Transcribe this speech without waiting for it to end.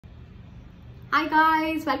Hi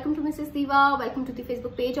guys, welcome to Mrs. Diva. Welcome to the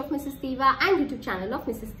Facebook page of Mrs. Diva and YouTube channel of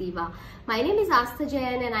Mrs. Diva. My name is Astha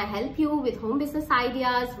Jain and I help you with home business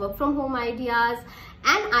ideas, work from home ideas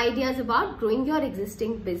and ideas about growing your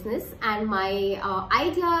existing business. And my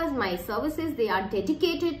ideas, my services, they are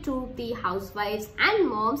dedicated to the housewives and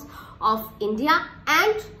moms of India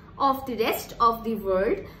and of the rest of the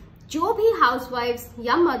world. जो भी हाउसवाइफ्स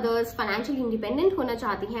या mother's financially independent होना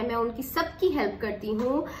चाहती हैं, मैं उनकी सबकी help करती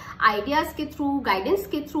हूँ आइडियाज के थ्रू, गाइडेंस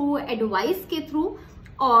के थ्रू, एडवाइस के थ्रू।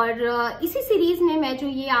 और इसी सीरीज में मैं जो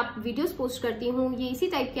ये आप वीडियोस पोस्ट करती हूँ ये इसी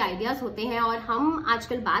टाइप के आइडियाज होते हैं। और हम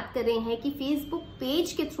आजकल बात कर रहे हैं कि फेसबुक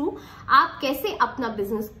पेज के थ्रू आप कैसे अपना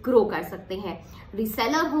बिजनेस ग्रो कर सकते हैं।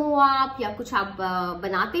 रीसेलर हो आप या कुछ आप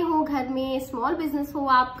बनाते हो घर में, स्मॉल बिजनेस हो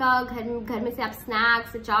आपका, घर में से आप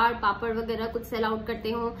स्नैक्स, अचार, पापड़ वगैरह कुछ सेल आउट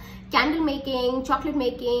करते हो, कैंडल मेकिंग, चॉकलेट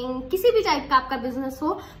मेकिंग, किसी भी टाइप का आपका बिजनेस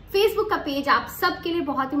हो, फेसबुक का पेज आप सबके लिए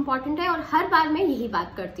बहुत इंपॉर्टेंट है। और हर बार मैं यही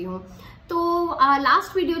बात करती हूँ। तो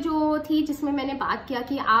लास्ट वीडियो जो थी जिसमें मैंने बात किया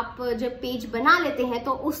कि आप जब पेज बना लेते हैं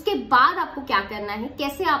तो उसके बाद आपको क्या करना है,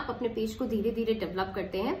 कैसे आप अपने पेज को धीरे धीरे डेवलप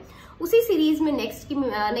करते हैं, उसी सीरीज में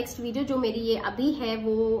नेक्स्ट वीडियो जो मेरी ये अभी है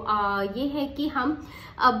वो ये है कि हम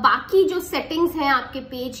बाकी जो सेटिंग्स हैं आपके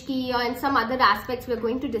पेज की and some other aspects we are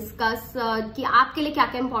going to discuss कि आपके लिए क्या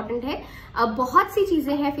क्या इंपॉर्टेंट है। बहुत सी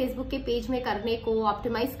चीजें हैं फेसबुक के पेज में करने को,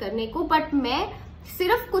 ऑप्टिमाइज करने को, बट मैं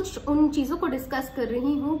सिर्फ कुछ उन चीजों को डिस्कस कर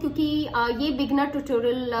रही हूँ क्योंकि ये बिगनर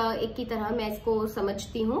ट्यूटोरियल एक की तरह मैं इसको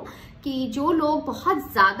समझती हूँ कि जो लोग बहुत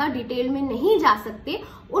ज्यादा डिटेल में नहीं जा सकते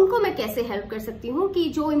उनको मैं कैसे हेल्प कर सकती हूँ कि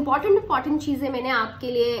जो इम्पोर्टेंट चीजें मैंने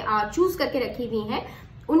आपके लिए चूज करके रखी हुई हैं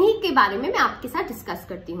उन्हीं के बारे में मैं आपके साथ डिस्कस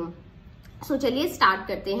करती हूँ। सो चलिए स्टार्ट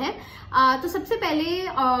करते हैं। तो सबसे पहले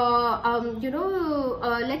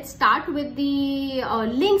let's start with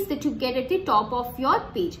the links that you get at the top of your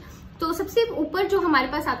page. तो सबसे ऊपर जो हमारे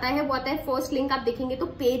पास आता है वो आता है फर्स्ट लिंक। आप देखेंगे तो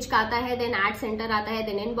पेज का आता है, देन एड सेंटर आता है,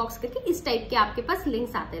 देन इनबॉक्स करके इस टाइप के आपके पास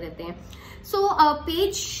लिंक्स आते रहते हैं। सो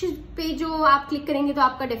पेज पे जो आप क्लिक करेंगे तो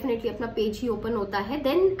आपका डेफिनेटली अपना पेज ही ओपन होता है।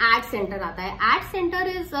 देन एड सेंटर आता है। एड सेंटर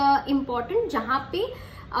इज इम्पॉर्टेंट जहां पे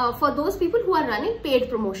for those people who are running paid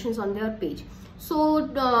promotions on their page. So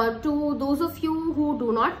to those of you who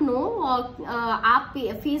do not know, आप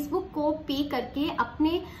फेसबुक को पे करके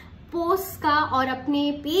अपने पोस्ट का और अपने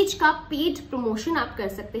पेज का पेड प्रमोशन आप कर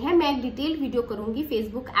सकते हैं। मैं एक डिटेल वीडियो करूंगी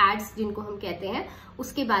फेसबुक एड्स जिनको हम कहते हैं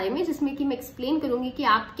उसके बारे में, जिसमें कि मैं एक्सप्लेन करूंगी कि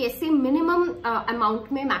आप कैसे मिनिमम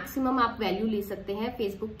अमाउंट में मैक्सिमम आप वैल्यू ले सकते हैं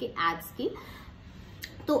फेसबुक के एड्स की।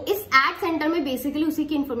 तो इस एड सेंटर में बेसिकली उसी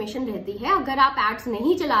की इंफॉर्मेशन रहती है। अगर आप एड्स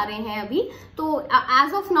नहीं चला रहे हैं अभी तो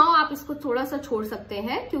एज ऑफ नाउ आप इसको थोड़ा सा छोड़ सकते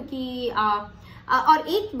हैं क्योंकि और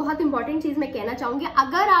एक बहुत इंपॉर्टेंट चीज मैं कहना चाहूंगी,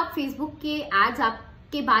 अगर आप फेसबुक के एड्स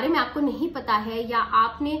के बारे में आपको नहीं पता है या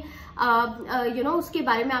आपने उसके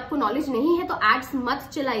बारे में आपको नॉलेज नहीं है तो एड्स मत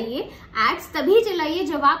चलाइए। एड्स तभी चलाइए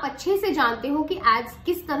जब आप अच्छे से जानते हो कि एड्स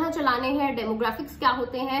किस तरह चलाने हैं, डेमोग्राफिक्स क्या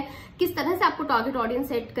होते हैं, किस तरह से आपको टारगेट ऑडियंस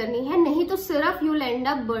सेट करनी है। नहीं तो सिर्फ you will and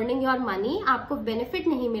up burning your money, आपको बेनिफिट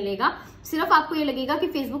नहीं मिलेगा। सिर्फ आपको ये लगेगा कि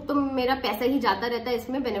फेसबुक तो मेरा पैसा ही जाता रहता है,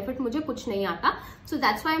 इसमें बेनिफिट मुझे कुछ नहीं आता। So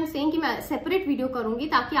that's why I am saying कि मैं सेपरेट वीडियो करूंगी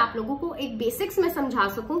ताकि आप लोगों को एक बेसिक्स में समझा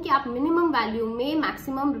सकूं कि आप मिनिमम वैल्यू में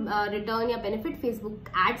मैक्सिमम रिटर्न या बेनिफिट फेसबुक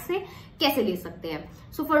एड से कैसे ले सकते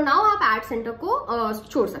हैं। सो फॉर नाउ आप एड सेंटर को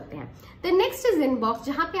छोड़ सकते हैं। देन नेक्स्ट इज इनबॉक्स,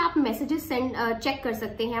 जहां पे आप मैसेजेस चेक कर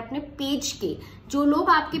सकते हैं अपने पेज के। जो लोग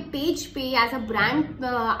आपके पेज पे एज अ ब्रांड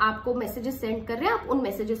आपको मैसेजेस सेंड कर रहे हैं, आप उन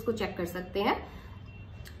मैसेजेस को चेक कर सकते हैं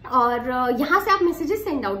और यहां से आप मैसेजेस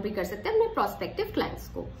सेंड आउट भी कर सकते हैं अपने प्रोस्पेक्टिव क्लाइंट्स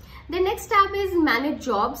को। The next tab is manage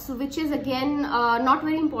jobs, which is again not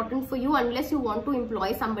very important for you unless you want to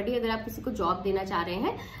employ somebody। अगर आप किसी को जॉब देना चाह रहे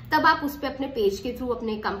हैं तब आप उस पर अपने पेज के थ्रू,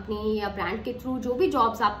 अपने कंपनी या ब्रांड के थ्रू जो भी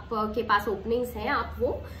जॉब्स आपके पास ओपनिंग्स हैं आप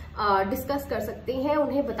वो डिस्कस कर सकते हैं,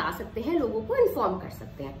 उन्हें बता सकते हैं, लोगों को इन्फॉर्म कर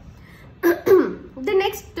सकते हैं। The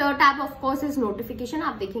next tab of course is notification.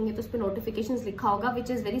 आप देखेंगे तो उस पर नोटिफिकेशंस लिखा होगा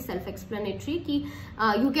which is very self explanatory कि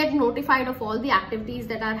you get notified of all the activities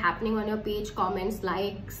that are happening on your page, comments,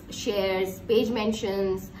 likes, shares, page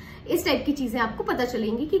mentions, इस type की चीजें आपको पता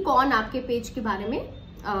चलेंगी कि कौन आपके पेज के बारे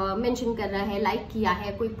में मेंशन कर रहा है, लाइक किया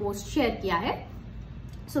है, कोई पोस्ट शेयर किया है।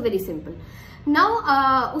 So very simple.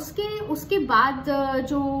 नाउ उसके बाद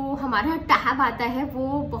जो हमारा टैब आता है वो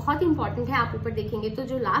बहुत इंपॉर्टेंट है। आप ऊपर देखेंगे तो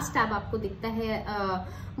जो लास्ट टैब आपको दिखता है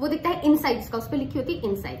वो दिखता है इनसाइट्स का, उस पर लिखी होती है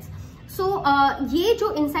इनसाइट्स। सो ये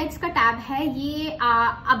जो इनसाइट्स का टैब है ये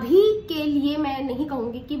अभी के लिए मैं नहीं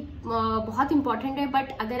कहूंगी कि बहुत इंपॉर्टेंट है,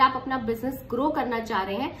 बट अगर आप अपना बिजनेस ग्रो करना चाह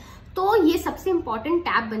रहे हैं तो ये सबसे इंपॉर्टेंट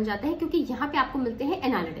टैब बन जाता है क्योंकि यहाँ पे आपको मिलते हैं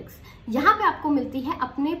एनालिटिक्स, यहाँ पे आपको मिलती है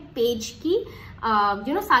अपने पेज की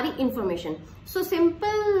सारी इंफॉर्मेशन। सो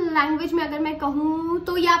सिंपल लैंग्वेज में अगर मैं कहूँ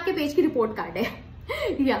तो ये आपके पेज की रिपोर्ट कार्ड है।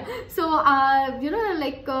 Yeah, so you know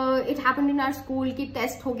like it happened in our school कि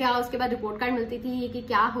टेस्ट हो गया, उसके बाद रिपोर्ट कार्ड मिलती थी कि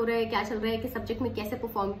क्या हो रहा है, क्या चल रहा है, कि सब्जेक्ट में कैसे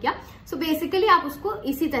परफॉर्म किया। सो बेसिकली आप उसको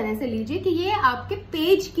इसी तरह से लीजिए कि ये आपके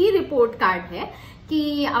पेज की रिपोर्ट कार्ड है कि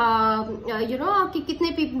यू नो कि कितने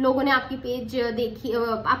लोगों ने आपकी पेज देखी,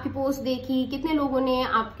 आपकी पोस्ट देखी, कितने लोगों ने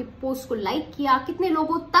आपकी पोस्ट को लाइक किया, कितने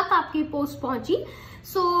लोगों तक आपकी पोस्ट पहुंची।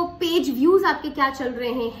 सो पेज व्यूज आपके क्या चल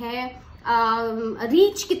रहे हैं,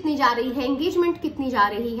 रीच कितनी जा रही है, एंगेजमेंट कितनी जा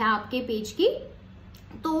रही है आपके पेज की।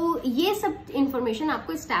 तो ये सब इंफॉर्मेशन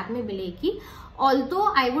आपको इस टैब में मिलेगी। ऑल्दो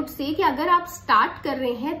आई वुड से कि अगर आप स्टार्ट कर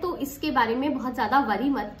रहे हैं तो इसके बारे में बहुत ज्यादा वरी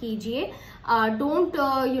मत कीजिए, don't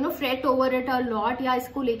you know fret over it a lot, या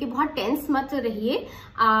इसको लेके बहुत टेंस मत रहिए।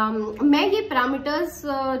 मैं ये पैरामीटर्स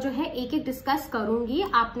जो है एक एक डिस्कस करूंगी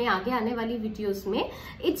आपने आगे आने वाली वीडियोस में।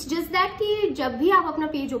 इट्स जस्ट दैट कि जब भी आप अपना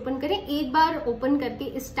पेज ओपन करें, एक बार ओपन करके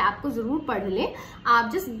इस टैब को जरूर पढ़ लें।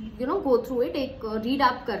 आप just you know go through it, एक रीड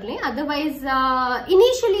आप कर लें। अदरवाइज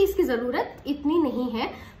इनिशियली इसकी जरूरत इतनी नहीं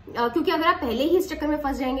है, क्योंकि अगर आप पहले ही इस चक्कर में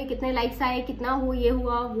फंस जाएंगे, कितने लाइक्स आए, कितना हो, ये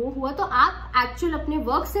हुआ वो हुआ, तो आप एक्चुअल अपने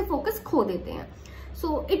वर्क से फोकस खो देते हैं।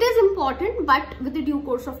 So it is important, but with the due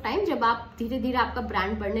course of time, जब आप धीरे धीरे आपका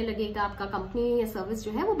ब्रांड बढ़ने लगेगा, आपका कंपनी या सर्विस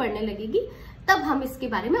जो है वो बढ़ने लगेगी, तब हम इसके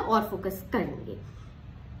बारे में और फोकस करेंगे।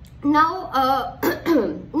 Now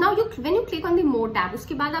when you click on the more tab,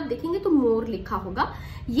 उसके बाद आप देखेंगे तो मोर लिखा होगा।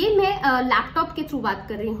 ये मैं लैपटॉप के थ्रू बात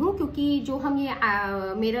कर रही हूँ, क्योंकि जो हम ये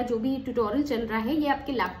मेरा जो भी ट्यूटोरियल चल रहा है ये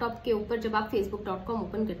आपके लैपटॉप के ऊपर जब आप facebook.com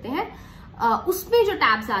ओपन करते हैं उसमें जो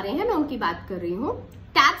टैब्स आ रहे हैं मैं उनकी बात कर रही हूँ।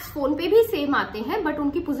 टैब्स फोन पे भी सेम आते हैं, बट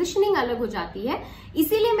उनकी पोजीशनिंग अलग हो जाती है।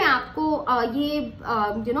 इसीलिए मैं आपको ये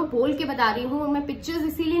यू नो बोल के बता रही हूँ। मैं पिक्चर्स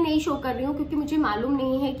इसीलिए नहीं शो कर रही हूँ क्योंकि मुझे मालूम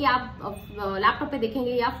नहीं है कि आप लैपटॉप पे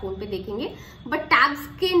देखेंगे या फोन पे देखेंगे, बट टैब्स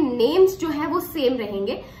के नेम्स जो है वो सेम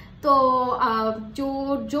रहेंगे। तो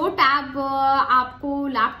जो टैब आपको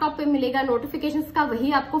लैपटॉप पे मिलेगा नोटिफिकेशंस का,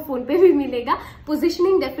 वही आपको फोन पे भी मिलेगा।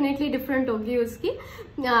 पोजीशनिंग डेफिनेटली डिफरेंट होगी उसकी।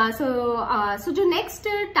 सो जो नेक्स्ट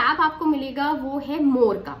टैब आपको मिलेगा वो है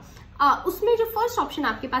मोर का। उसमें जो फर्स्ट ऑप्शन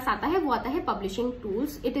आपके पास आता है वो आता है publishing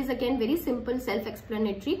tools. It is again very simple, self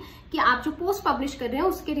explanatory, कि आप जो पोस्ट पब्लिश कर रहे हैं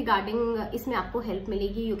उसके रिगार्डिंग इसमें आपको हेल्प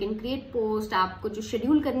मिलेगी। यू कैन क्रिएट पोस्ट, आपको जो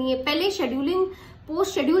शेड्यूल करनी है, पहले शेड्यूलिंग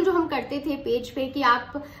पोस्ट शेड्यूल जो हम करते थे पेज पे कि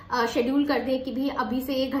आप शेड्यूल कर दें कि भी अभी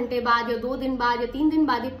से 1 घंटे बाद या 2 दिन बाद या 3 दिन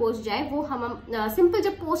बाद ये पोस्ट जाए, वो हम सिंपल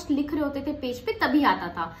जब पोस्ट लिख रहे होते थे पेज पे तभी आता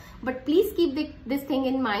था। But please keep this thing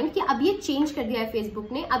in mind कि अब ये चेंज कर दिया है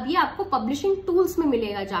फेसबुक ने। अब ये आपको पब्लिशिंग टूल्स में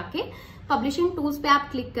मिलेगा। जाके पब्लिशिंग टूल्स पे आप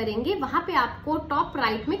क्लिक करेंगे, वहां पे आपको टॉप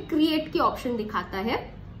राइट में क्रिएट की ऑप्शन दिखाता है।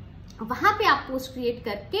 वहां पे आप पोस्ट क्रिएट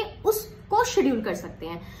करके उसको शेड्यूल कर सकते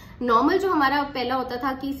हैं। नॉर्मल जो हमारा पहला होता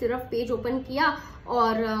था कि सिर्फ पेज ओपन किया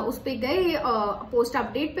और उस पे गए पोस्ट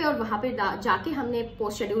अपडेट पे और वहां पे जाके हमने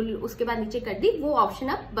पोस्ट शेड्यूल उसके बाद नीचे कर दी, वो ऑप्शन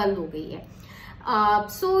अब बंद हो गई है।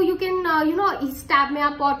 So you can you know इस टैब में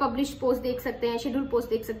आप और पब्लिश पोस्ट देख सकते हैं, शेड्यूल पोस्ट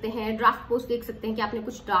देख सकते हैं, ड्राफ्ट पोस्ट देख सकते हैं कि आपने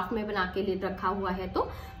कुछ ड्राफ्ट में बना के ले रखा हुआ है। तो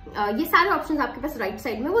ये सारे ऑप्शंस आपके पास राइट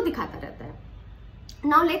साइड में वो दिखाता रहता है।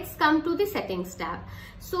 Now let's come to the settings tab.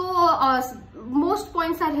 So most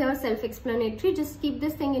points are here self-explanatory. Just keep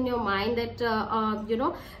this thing in your mind that you know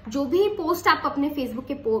जो भी पोस्ट आप अपने फेसबुक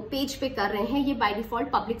के पेज पे कर रहे हैं ये बाय डिफॉल्ट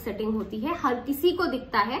पब्लिक सेटिंग होती है, हर किसी को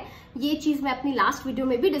दिखता है। ये चीज मैं अपनी लास्ट वीडियो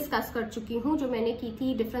में भी डिस्कस कर चुकी हूँ, जो मैंने की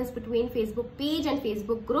थी difference between Facebook page and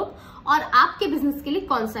Facebook group, और आपके बिजनेस के लिए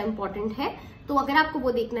कौन सा इंपॉर्टेंट है। तो अगर आपको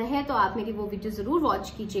वो देखना है तो आप मेरी वो वीडियो जरूर वॉच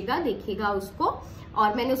कीजिएगा, देखिएगा उसको।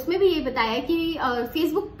 और मैंने उसमें भी ये बताया कि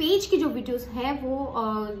फेसबुक पेज की जो वीडियोस हैं वो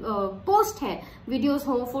पोस्ट है, वीडियोस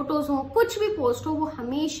हो, फोटोज हो, कुछ भी पोस्ट हो, वो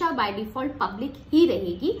हमेशा बाय डिफॉल्ट पब्लिक ही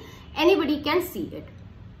रहेगी। Anybody can see it.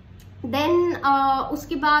 Then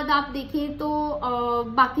उसके बाद आप देखें तो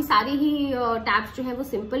बाकी सारे ही टैब्स जो है वो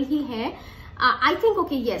सिंपल ही है। I think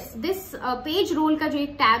okay yes, this page role का जो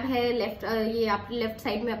एक टैब है लेफ्ट, ये आप लेफ्ट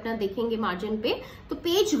साइड में अपना देखेंगे मार्जिन पे, तो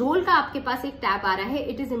पेज रोल का आपके पास एक टैब आ रहा है।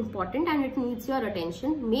 It is important and it needs your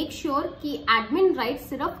attention. Make sure कि एडमिन राइट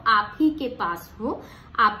सिर्फ आप ही के पास हो,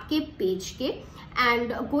 आपके पेज के।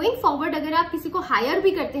 एंड गोइंग फॉरवर्ड अगर आप किसी को हायर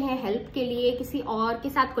भी करते हैं हेल्प के लिए, किसी और के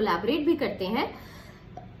साथ कोलैबोरेट भी करते हैं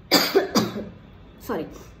सॉरी,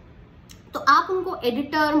 तो आप उनको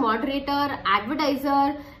editor, moderator,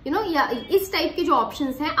 advertiser you know या इस टाइप के जो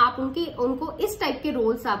ऑप्शंस हैं आप उनको इस टाइप के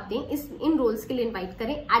रोल्स आप दें, इन रोल्स के लिए इनवाइट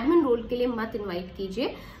करें। एडमिन रोल के लिए मत इनवाइट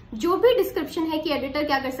कीजिए। जो भी डिस्क्रिप्शन है कि एडिटर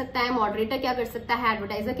क्या कर सकता है, मॉडरेटर क्या कर सकता है,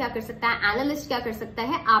 एडवर्टाइजर क्या कर सकता है, एनालिस्ट क्या कर सकता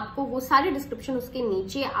है, आपको वो सारे डिस्क्रिप्शन उसके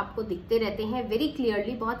नीचे आपको दिखते रहते हैं, वेरी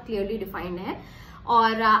क्लियरली, बहुत क्लियरली डिफाइंड है।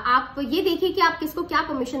 और आप ये देखिए कि आप किसको क्या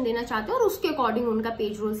परमिशन देना चाहते हो और उसके अकॉर्डिंग उनका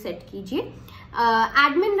पेज रोल सेट कीजिए।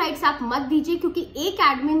 एडमिन राइट्स आप मत दीजिए, क्योंकि एक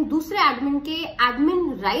एडमिन दूसरे एडमिन के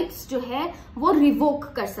एडमिन राइट्स जो है वो रिवोक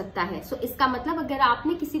कर सकता है। सो इसका मतलब अगर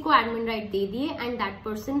आपने किसी को एडमिन राइट दे दिए and that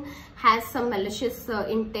person has some malicious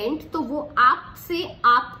intent, तो वो आपसे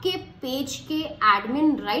आपके पेज के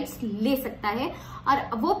एडमिन राइट्स ले सकता है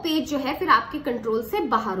और वो पेज जो है फिर आपके कंट्रोल से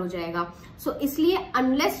बाहर हो जाएगा। सो इसलिए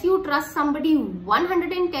अनलेस यू ट्रस्ट समबडी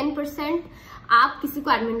 110%, आप किसी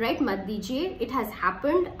को एडमिन राइट मत दीजिए। It has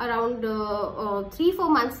happened around 3-4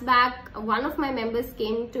 months back. One of my members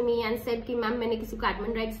came to me and said कि मैम मैंने किसी को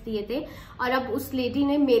एडमिन राइट्स दिए थे और अब उस लेडी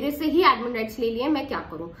ने मेरे से ही एडमिन राइट्स ले लिए, मैं क्या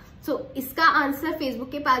करूं। सो इसका आंसर फेसबुक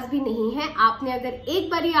के पास भी नहीं है। आपने अगर एक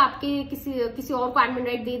बार ही आपके किसी और को एडमिन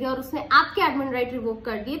राइट दे दिया और उसने आपके एडमिन राइट रिवोक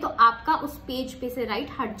कर दिए, तो आपका उस पेज पे से राइट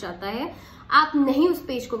हट जाता है। आप नहीं उस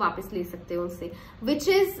पेज को वापस ले सकते हो उनसे, विच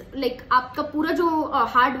इज लाइक आपका पूरा जो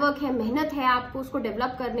हार्ड वर्क है, मेहनत है आपको उसको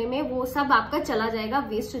डेवलप करने में, वो सब आपका चला जाएगा,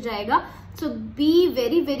 वेस्ट हो जाएगा। सो बी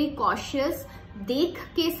वेरी वेरी कॉशियस, देख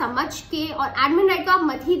के समझ के। और एडमिन राइट तो आप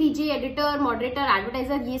मत ही दीजिए, एडिटर, मॉडरेटर,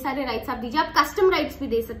 एडवर्टाइजर, ये सारे राइट्स आप दीजिए। आप कस्टम राइट्स भी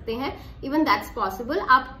दे सकते हैं, इवन दैट्स पॉसिबल।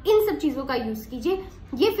 आप इन सब चीजों का यूज कीजिए।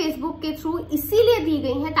 ये फेसबुक के थ्रू इसीलिए दी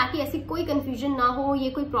गई है ताकि ऐसी कोई कंफ्यूजन ना हो, ये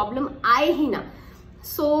कोई प्रॉब्लम आए ही ना।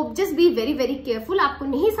 So just be very very careful. आपको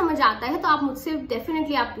नहीं समझ आता है तो आप मुझसे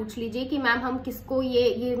डेफिनेटली आप पूछ लीजिए कि मैम हम किसको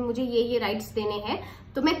मुझे ये राइट्स देने हैं,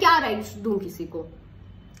 तो मैं क्या राइट्स दूं किसी को।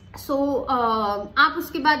 सो आप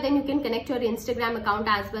उसके बाद then you can connect your Instagram account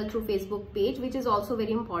as well through Facebook page, which is also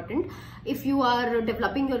very important if you are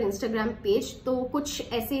developing your Instagram page. तो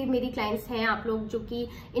कुछ ऐसे मेरी क्लाइंट्स हैं, आप लोग जो कि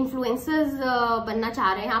इन्फ्लुएंसर्स बनना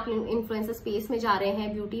चाह रहे हैं, आप इन्फ्लुएंसर स्पेस में जा रहे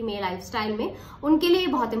हैं, ब्यूटी में, लाइफस्टाइल में, उनके लिए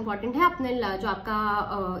बहुत इंपॉर्टेंट है अपने जो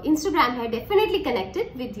आपका इंस्टाग्राम है definitely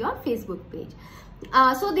connected with your Facebook page.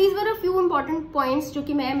 So these were a few important points जो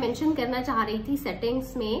कि मैं मेंशन करना चाह रही थी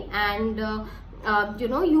सेटिंग्स में। And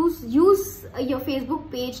use your Facebook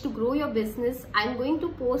page to grow your business. I'm going to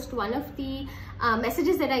post one of the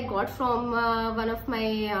messages that I got from one of my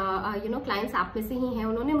clients, आप में से ही हैं।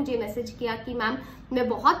 उन्होंने मुझे मैसेज किया कि मैम मैं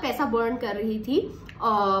बहुत पैसा बर्न कर रही थी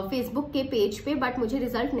फेसबुक के पेज पे, बट मुझे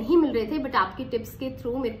रिजल्ट नहीं मिल रहे थे, बट आपकी टिप्स के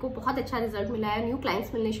थ्रू मेरे को बहुत अच्छा रिजल्ट मिला है, न्यू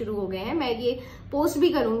क्लाइंट्स मिलने शुरू हो गए हैं। मैं ये पोस्ट भी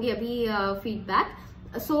करूंगी अभी feedback.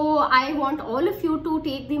 So I want all of you to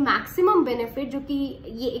take the maximum benefit, जो कि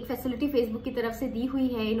ये एक फैसिलिटी फेसबुक की तरफ से दी हुई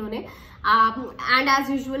है इन्होंने। And as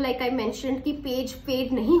usual like I mentioned कि पेज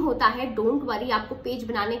पेड नहीं होता है, डोंट वरी। आपको पेज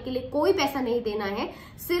बनाने के लिए कोई पैसा नहीं देना है।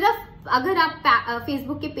 सिर्फ अगर आप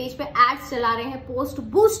फेसबुक के पेज पे एड्स चला रहे हैं, पोस्ट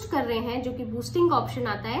बूस्ट कर रहे हैं, जो कि बूस्टिंग का ऑप्शन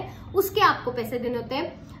आता है, उसके आपको पैसे देने होते हैं।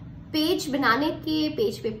 पेज बनाने के,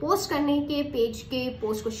 पेज पे पोस्ट करने के, पेज के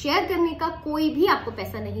पोस्ट को शेयर करने का कोई भी आपको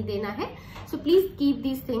पैसा नहीं देना है। So please keep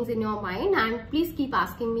these things in your mind and please keep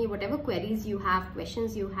asking me whatever queries you have,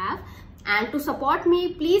 questions you have. And to support me,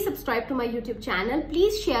 please subscribe to my YouTube channel.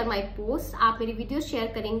 Please share my posts. आप मेरी videos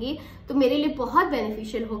share करेंगे तो मेरे लिए बहुत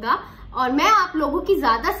beneficial होगा और मैं आप लोगों की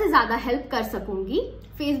ज्यादा से ज्यादा हेल्प कर सकूंगी।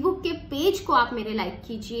 फेसबुक के पेज को आप मेरे लाइक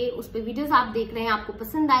कीजिए, उस पर वीडियोस आप देख रहे हैं, आपको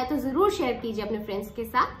पसंद आए तो जरूर शेयर कीजिए अपने फ्रेंड्स के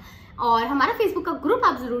साथ। और हमारा फेसबुक का ग्रुप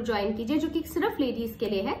आप जरूर ज्वाइन कीजिए, जो कि सिर्फ लेडीज के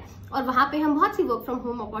लिए है। और वहां पे हम बहुत सी वर्क फ्रॉम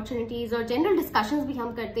होम अपॉर्चुनिटीज और जनरल डिस्कशंस भी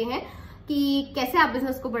हम करते हैं कि कैसे आप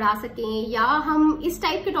बिजनेस को बढ़ा सकें, या हम इस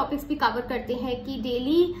टाइप के टॉपिक्स भी कवर करते हैं कि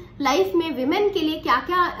डेली लाइफ में विमेन के लिए क्या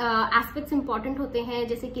क्या एस्पेक्ट्स इंपॉर्टेंट होते हैं,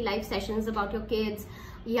 जैसे कि life sessions about your kids,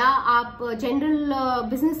 या आप जनरल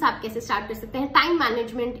बिजनेस आप कैसे स्टार्ट कर सकते हैं, टाइम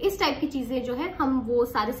मैनेजमेंट, इस टाइप की चीजें जो है हम वो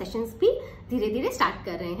सारे सेशंस भी धीरे धीरे स्टार्ट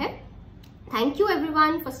कर रहे हैं। Thank you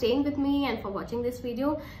everyone for staying with me and for watching this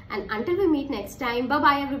video, and until we meet next time, bye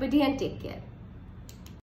bye everybody and take care.